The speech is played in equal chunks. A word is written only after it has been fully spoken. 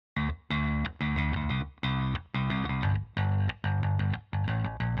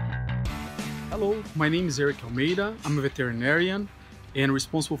Hello, my name is Almeida. I'm a veterinarian and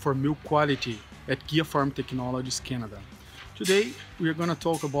responsible for milk quality at GEA Technologies Canada. Today, we are going to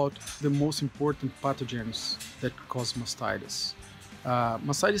talk about the most important pathogens that cause mastitis.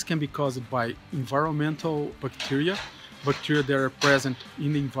 Mastitis can be caused by environmental bacteria that are present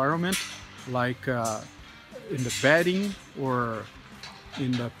in the environment, like in the bedding or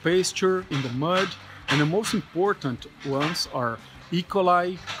in the pasture, in the mud. And the most important ones are E.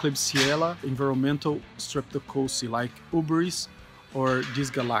 coli, Klebsiella, environmental streptococci like Uberis or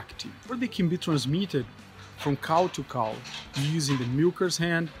Dysgalacti. Or they can be transmitted from cow to cow using the milker's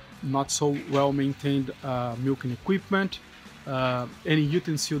hand, not so well maintained milking equipment, any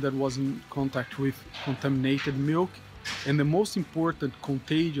utensil that was in contact with contaminated milk. And the most important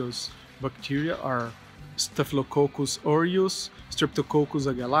contagious bacteria are Staphylococcus aureus, Streptococcus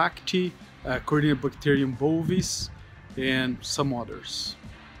agalacti, Corynebacterium bovis, and some others.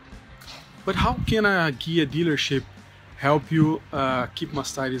 But how can a GEA dealership help you keep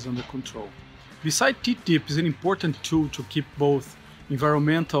mastitis under control? Besides T-tip is an important tool to keep both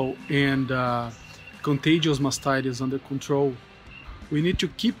environmental and contagious mastitis under control. We need to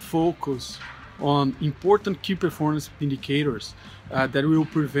keep focus on important key performance indicators that will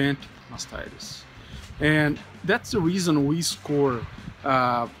prevent mastitis. And that's the reason we score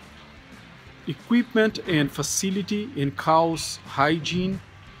equipment and facility in cows hygiene,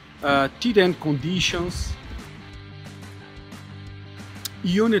 teat end conditions,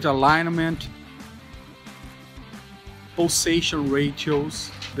 unit alignment, pulsation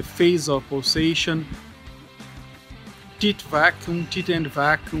ratios, the phase of pulsation, teat vacuum, teat end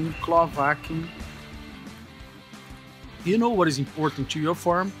vacuum, claw vacuum. You know what is important to your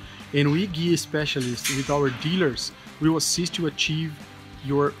farm, and we GEA specialists with our dealers will assist you achieve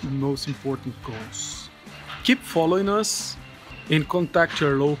your most important goals. Keep following us and contact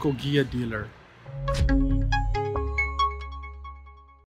your local GEA dealer.